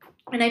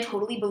 and I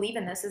totally believe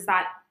in this, is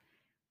that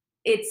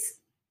it's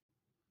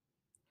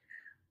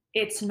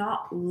it's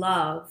not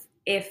love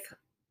if,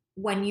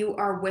 when you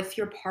are with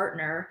your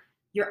partner,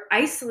 you're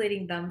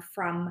isolating them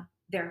from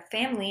their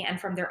family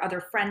and from their other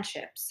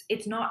friendships.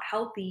 It's not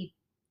healthy,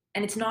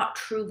 and it's not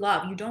true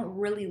love. You don't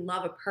really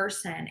love a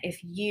person if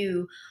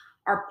you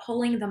are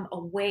pulling them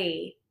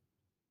away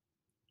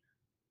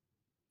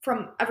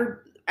from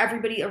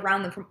everybody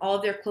around them, from all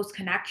of their close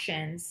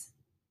connections,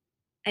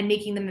 and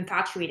making them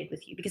infatuated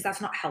with you, because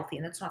that's not healthy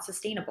and that's not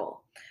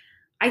sustainable.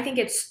 I think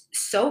it's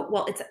so,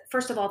 well, it's,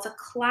 first of all, it's a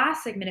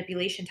classic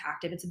manipulation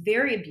tactic. It's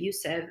very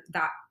abusive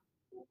that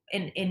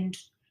in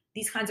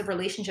these kinds of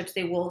relationships,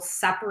 they will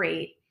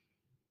separate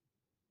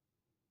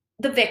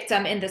the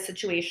victim in this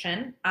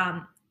situation,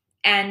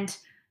 and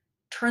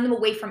turn them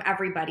away from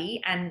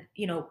everybody, and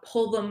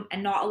pull them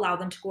and not allow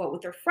them to go out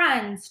with their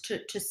friends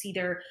to see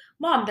their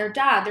mom, their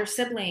dad, their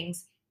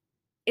siblings.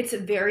 It's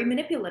very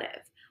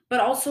manipulative. But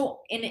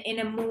also in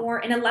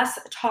a less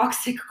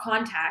toxic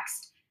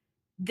context,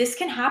 this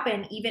can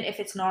happen even if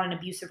it's not an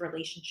abusive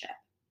relationship.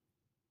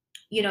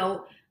 you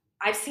know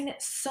I've seen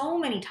it so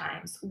many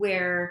times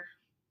where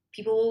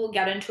people will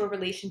get into a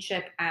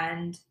relationship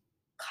and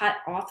cut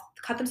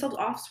themselves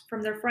off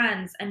from their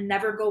friends and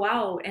never go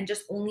out and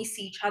just only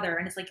see each other,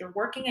 and it's like you're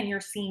working and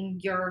you're seeing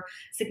your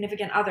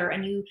significant other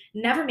and you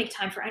never make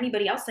time for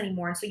anybody else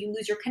anymore, and so you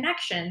lose your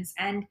connections.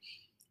 And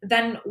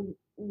then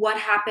what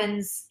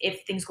happens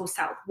if things go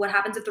south? What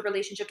happens if the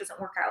relationship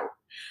doesn't work out?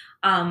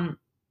 Um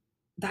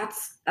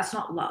that's that's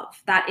not love.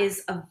 That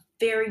is a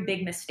very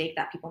big mistake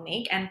that people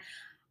make. And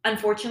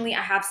unfortunately,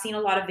 I have seen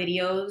a lot of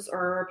videos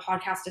or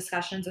podcast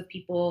discussions of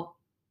people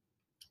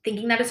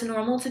thinking that it's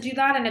normal to do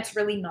that, and it's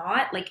really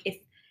not. Like,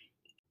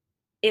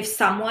 if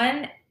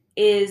someone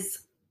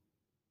is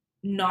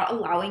not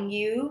allowing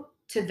you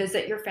to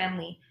visit your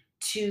family,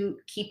 to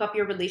keep up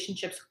your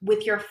relationships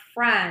with your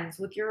friends,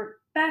 with your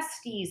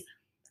besties,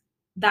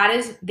 that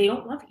is, they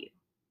don't love you.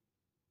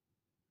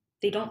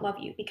 They don't love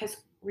you, because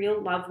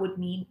real love would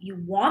mean you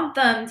want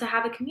them to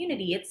have a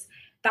community.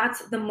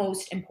 That's the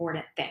most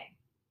important thing.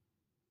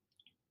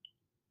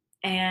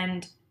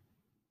 And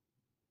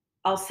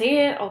I'll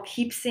say it, I'll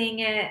keep saying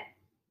it.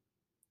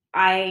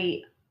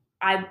 I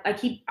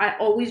I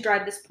always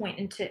drive this point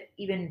into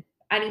even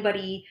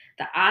anybody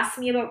that asks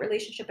me about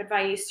relationship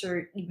advice,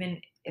 or even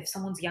if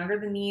someone's younger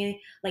than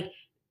me, like,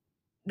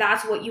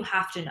 that's what you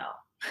have to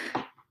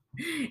know.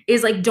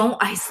 Is like,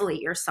 don't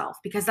isolate yourself,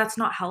 because that's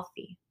not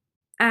healthy.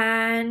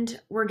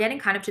 And we're getting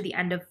kind of to the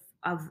end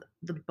of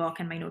the book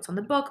and my notes on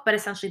the book, but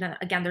essentially then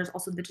again there's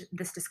also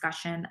this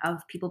discussion of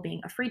people being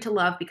afraid to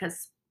love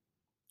because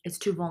it's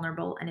too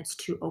vulnerable and it's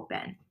too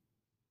open,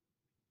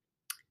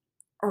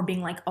 or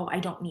being like, "Oh,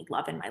 I don't need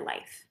love in my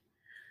life."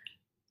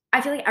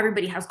 I feel like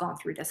everybody has gone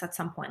through this at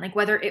some point. Like,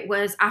 whether it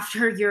was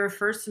after your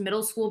first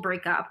middle school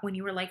breakup when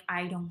you were like,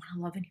 "I don't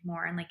wanna love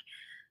anymore," and, like,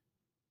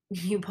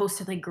 you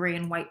posted, like, gray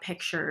and white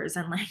pictures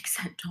and, like,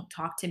 said, "Don't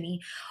talk to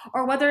me,"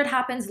 or whether it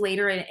happens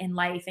later in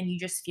life and you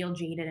just feel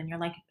jaded and you're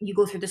like, you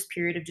go through this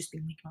period of just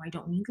being like, "No, I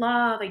don't need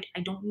love. I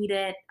don't need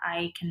it.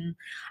 I can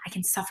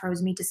suffer. I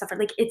was made to suffer."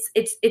 Like, it's,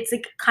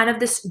 like, kind of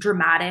this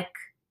dramatic,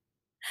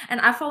 and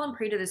I've fallen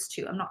prey to this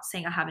too. I'm not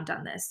saying I haven't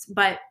done this,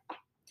 but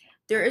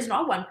there is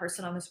not one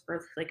person on this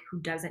earth, like, who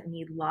doesn't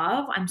need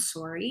love. I'm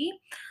sorry.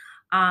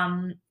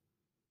 Um,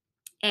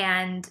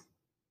 and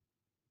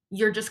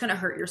you're just gonna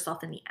hurt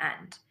yourself in the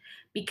end,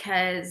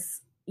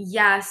 because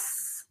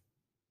yes,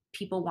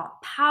 people want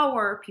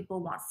power,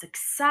 people want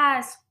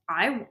success.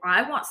 I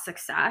want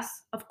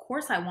success. Of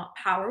course I want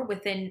power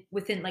within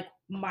like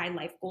my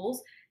life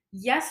goals.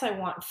 Yes, I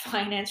want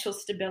financial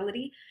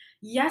stability.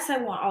 Yes, I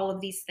want all of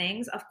these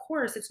things. Of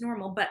course, it's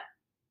normal, but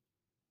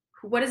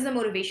what is the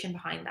motivation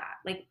behind that?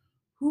 Like,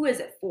 who is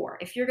it for?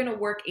 If you're going to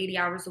work 80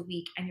 hours a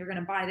week and you're going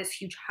to buy this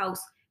huge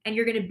house and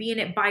you're going to be in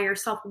it by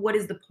yourself, what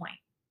is the point?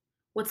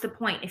 What's the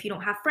point if you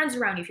don't have friends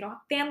around you, if you don't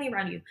have family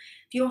around you,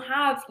 if you don't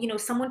have,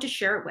 someone to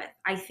share it with?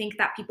 I think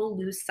that people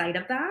lose sight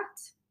of that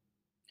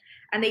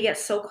and they get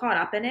so caught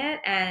up in it,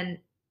 and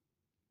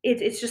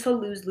it's just a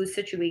lose-lose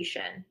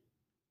situation,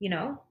 you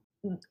know?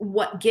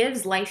 What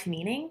gives life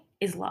meaning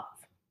is love.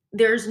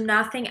 There's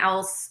nothing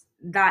else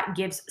that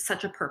gives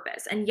such a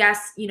purpose. And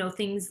yes,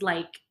 things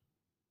like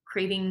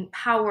craving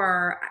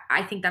power,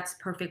 I think that's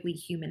perfectly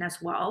human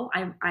as well.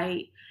 I'm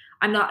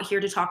not here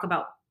to talk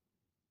about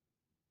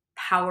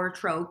power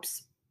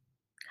tropes,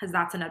 because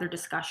that's another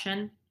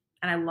discussion.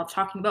 And I love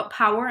talking about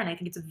power, and I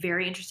think it's a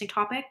very interesting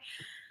topic.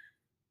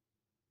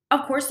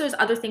 Of course, there's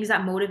other things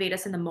that motivate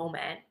us in the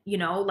moment,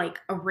 like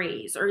a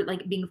raise, or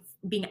like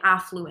being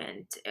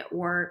affluent,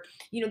 or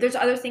there's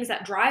other things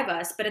that drive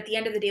us. But at the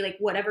end of the day, like,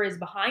 whatever is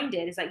behind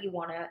it is that you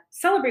want to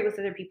celebrate with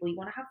other people, you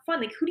want to have fun.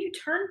 Like, who do you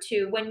turn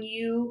to when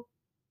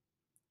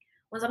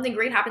something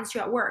great happens to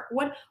you at work?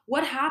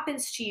 What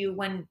happens to you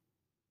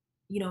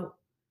you know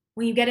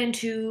when you get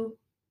into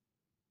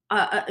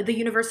the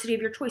university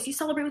of your choice? You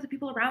celebrate with the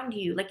people around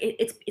you. Like,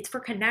 it's for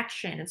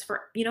connection. It's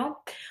for,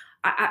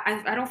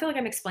 I don't feel like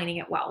I'm explaining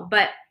it well,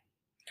 but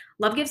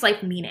love gives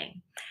life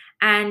meaning.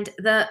 And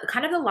the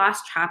kind of the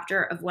last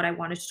chapter of what I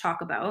wanted to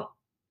talk about,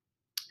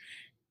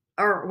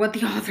 or what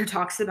the author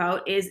talks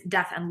about, is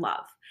death and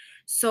love.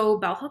 So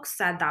Bell Hooks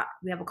said that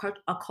we have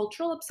a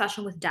cultural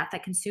obsession with death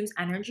that consumes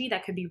energy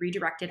that could be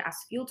redirected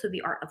as fuel to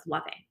the art of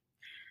loving.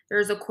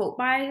 There's a quote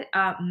by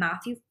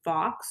Matthew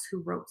Fox,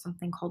 who wrote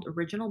something called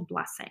Original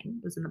Blessing,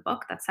 it was in the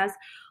book, that says,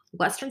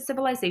 "Western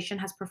civilization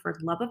has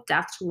preferred love of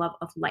death to love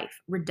of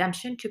life,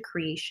 redemption to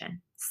creation,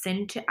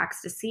 sin to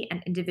ecstasy,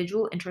 and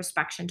individual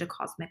introspection to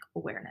cosmic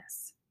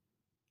awareness."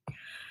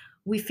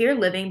 We fear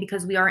living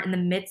because we are in the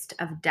midst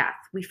of death.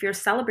 We fear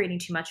celebrating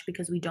too much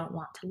because we don't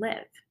want to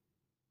live.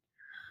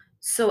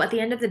 So at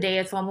the end of the day,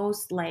 it's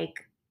almost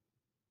like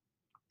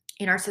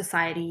in our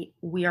society,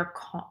 we are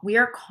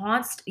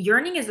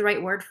yearning is the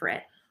right word for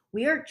it.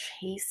 We are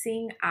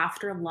chasing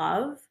after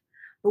love,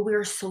 but we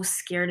are so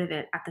scared of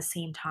it at the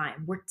same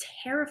time. We're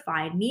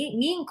terrified,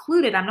 me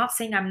included. I'm not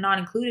saying I'm not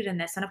included in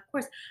this. And of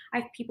course, I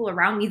have people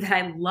around me that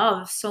I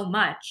love so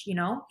much,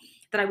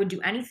 that I would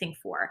do anything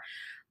for.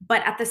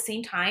 But at the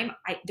same time,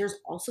 there's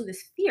also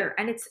this fear,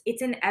 and it's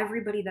in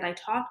everybody that I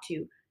talk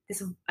to.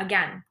 This,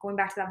 again, going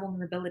back to that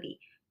vulnerability.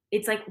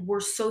 It's like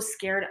we're so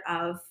scared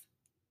of,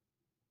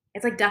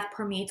 it's like death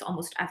permeates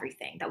almost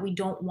everything, that we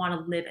don't want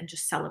to live and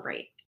just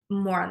celebrate.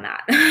 More on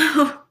that,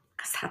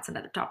 because that's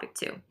another topic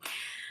too.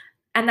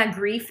 And that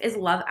grief is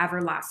love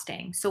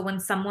everlasting. So when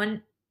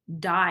someone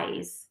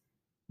dies,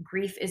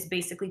 grief is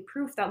basically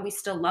proof that we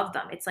still love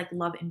them. It's like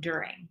love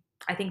enduring.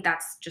 I think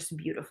that's just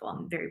beautiful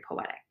and very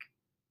poetic.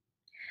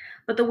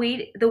 But the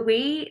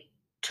way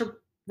to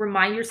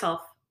remind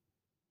yourself,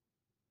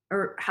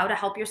 or how to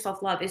help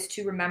yourself love, is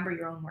to remember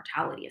your own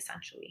mortality,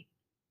 essentially.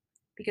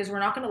 Because we're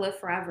not going to live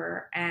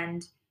forever,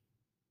 and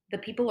the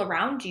people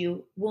around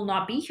you will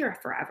not be here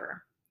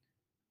forever.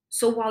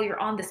 So while you're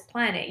on this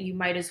planet, you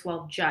might as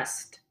well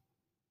just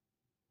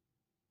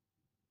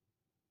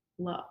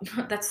love.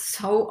 That's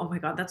so, oh my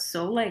God, that's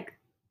so like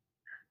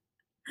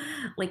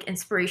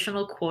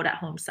inspirational quote at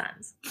home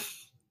sense.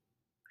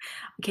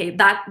 Okay,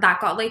 that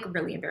got like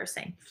really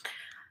embarrassing.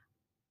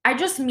 I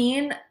just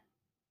mean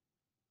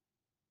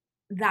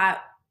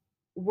that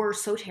we're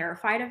so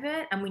terrified of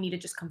it, and we need to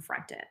just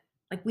confront it.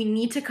 Like, we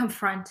need to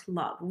confront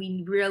love.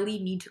 We really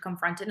need to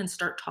confront it and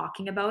start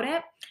talking about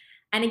it.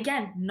 And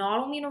again, not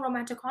only in a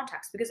romantic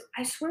context, because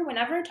I swear,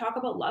 whenever I talk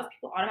about love,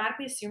 people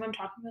automatically assume I'm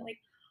talking about like,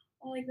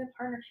 oh, like the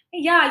partner.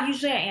 Yeah,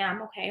 usually I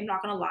am. Okay, I'm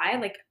not gonna lie.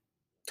 Like,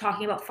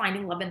 talking about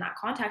finding love in that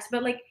context,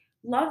 but like,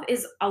 love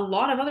is a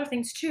lot of other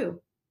things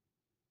too.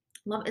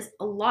 Love is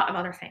a lot of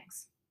other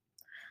things.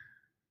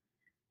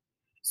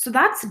 So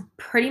that's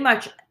pretty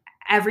much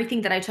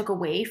everything that I took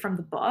away from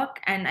the book.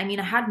 And I mean,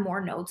 I had more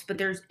notes, but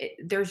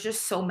there's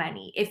just so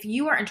many. If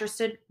you are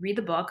interested, read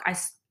the book.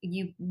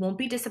 You won't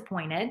be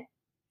disappointed.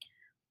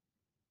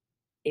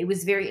 It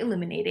was very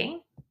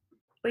illuminating.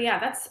 But yeah,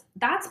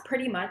 that's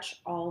pretty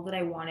much all that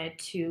I wanted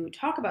to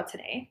talk about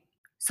today.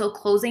 So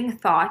closing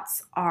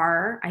thoughts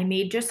are, I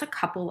made just a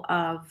couple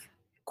of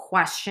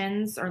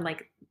questions, or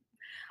like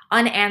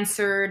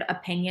unanswered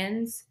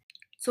opinions.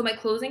 So my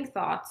closing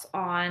thoughts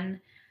on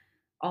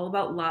All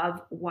About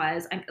Love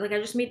was, I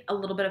just made a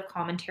little bit of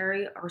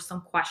commentary or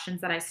some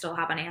questions that I still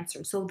have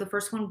unanswered. So the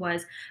first one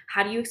was,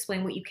 how do you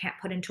explain what you can't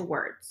put into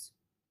words?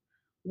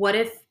 What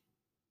if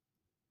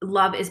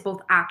love is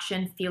both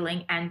action,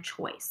 feeling, and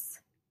choice?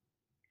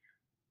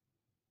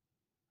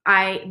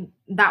 I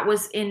That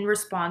was in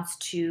response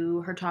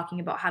to her talking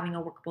about having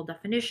a workable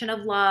definition of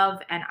love,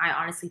 and I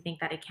honestly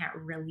think that it can't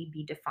really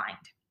be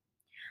defined.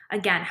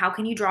 Again, how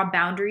can you draw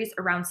boundaries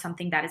around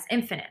something that is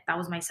infinite? That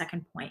was my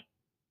second point.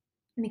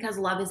 Because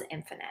love is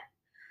infinite.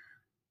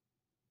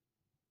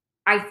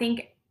 I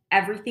think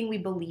everything we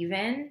believe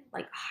in,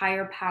 like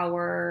higher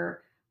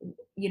power,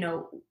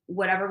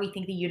 whatever we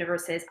think the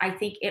universe is, I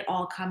think it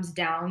all comes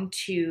down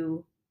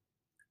to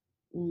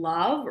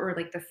love, or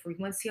like the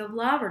frequency of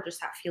love, or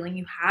just that feeling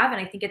you have.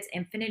 And I think it's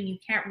infinite, and you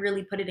can't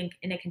really put it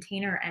in a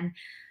container and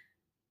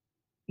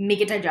make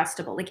it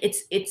digestible. Like,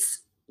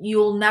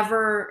 you'll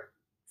never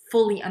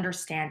fully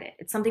understand it.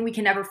 It's something we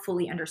can never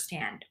fully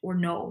understand or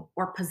know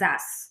or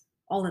possess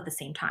all at the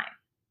same time.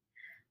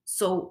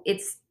 So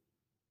it's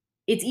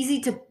easy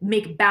to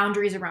make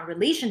boundaries around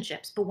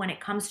relationships, but when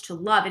it comes to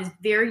love, it is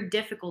very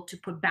difficult to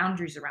put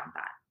boundaries around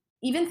that.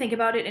 Even think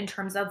about it in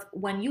terms of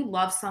when you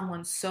love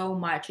someone so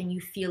much and you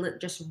feel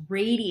it just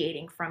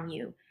radiating from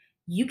you,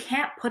 you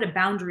can't put a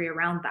boundary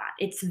around that.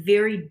 It's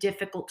very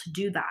difficult to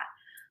do that.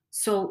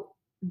 So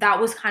that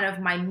was kind of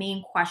my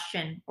main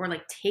question, or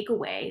like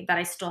takeaway, that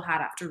I still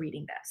had after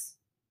reading this.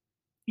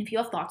 If you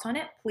have thoughts on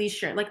it, please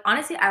share. Like,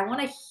 honestly, I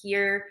want to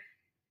hear.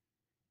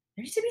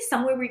 There needs to be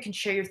somewhere where you can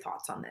share your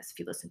thoughts on this if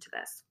you listen to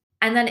this.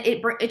 And then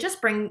it just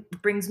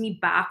brings me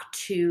back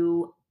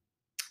to,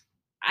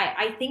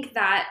 I think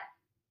that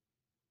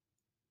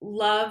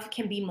love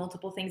can be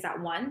multiple things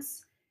at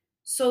once.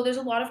 So there's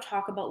a lot of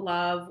talk about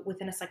love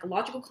within a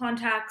psychological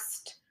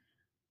context,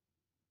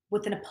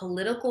 within a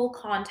political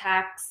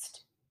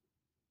context.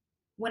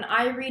 When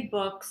I read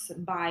books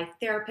by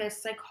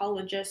therapists,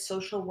 psychologists,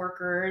 social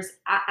workers,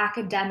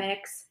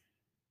 academics,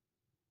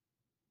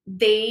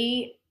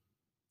 they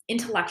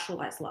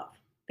intellectualize love.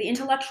 They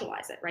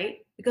intellectualize it,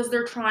 right? Because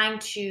they're trying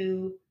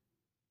to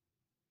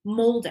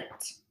mold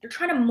it. They're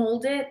trying to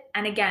mold it,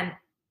 and again,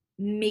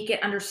 make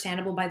it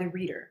understandable by the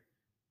reader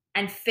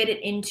and fit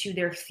it into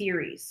their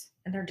theories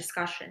and their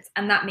discussions.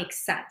 And that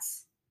makes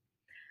sense.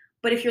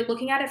 But if you're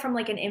looking at it from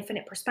like an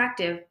infinite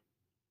perspective,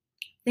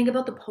 think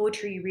about the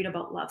poetry you read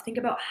about love. Think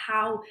about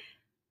how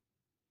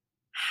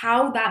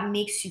that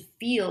makes you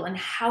feel, and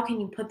how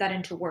can you put that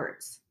into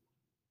words.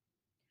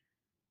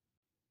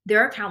 There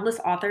are countless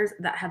authors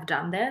that have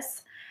done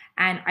this,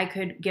 and I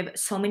could give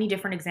so many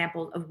different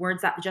examples of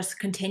words that just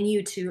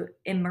continue to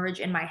emerge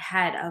in my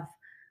head, of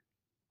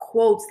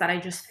quotes that I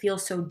just feel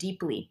so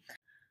deeply.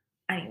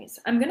 Anyways,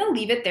 I'm gonna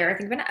leave it there. I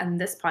think I'm gonna end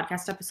this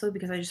podcast episode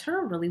because I just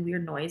heard a really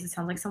weird noise. It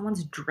sounds like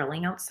someone's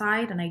drilling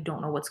outside and I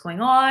don't know what's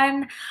going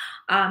on.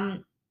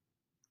 Um,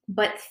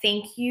 but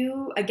thank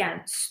you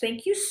again.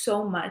 Thank you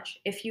so much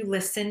if you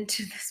listen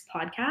to this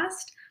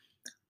podcast.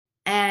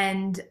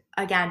 And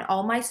again,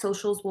 all my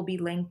socials will be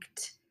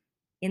linked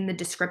in the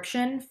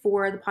description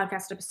for the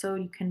podcast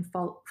episode. You can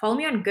follow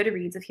me on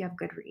Goodreads if you have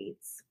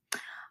Goodreads.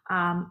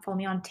 Follow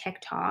me on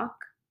TikTok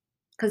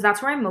because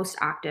that's where I'm most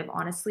active,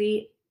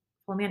 honestly.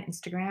 Follow me on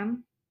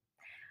Instagram.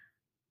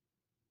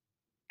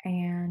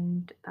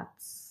 And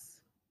that's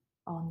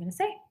all I'm going to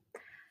say.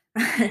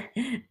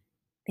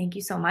 Thank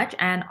you so much.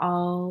 And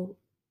I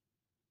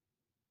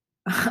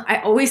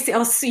always say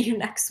I'll see you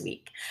next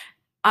week.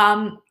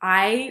 Oh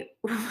my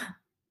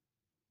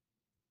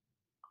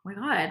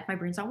God, my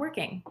brain's not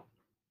working.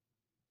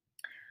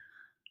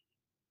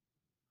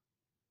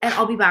 And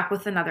I'll be back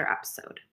with another episode.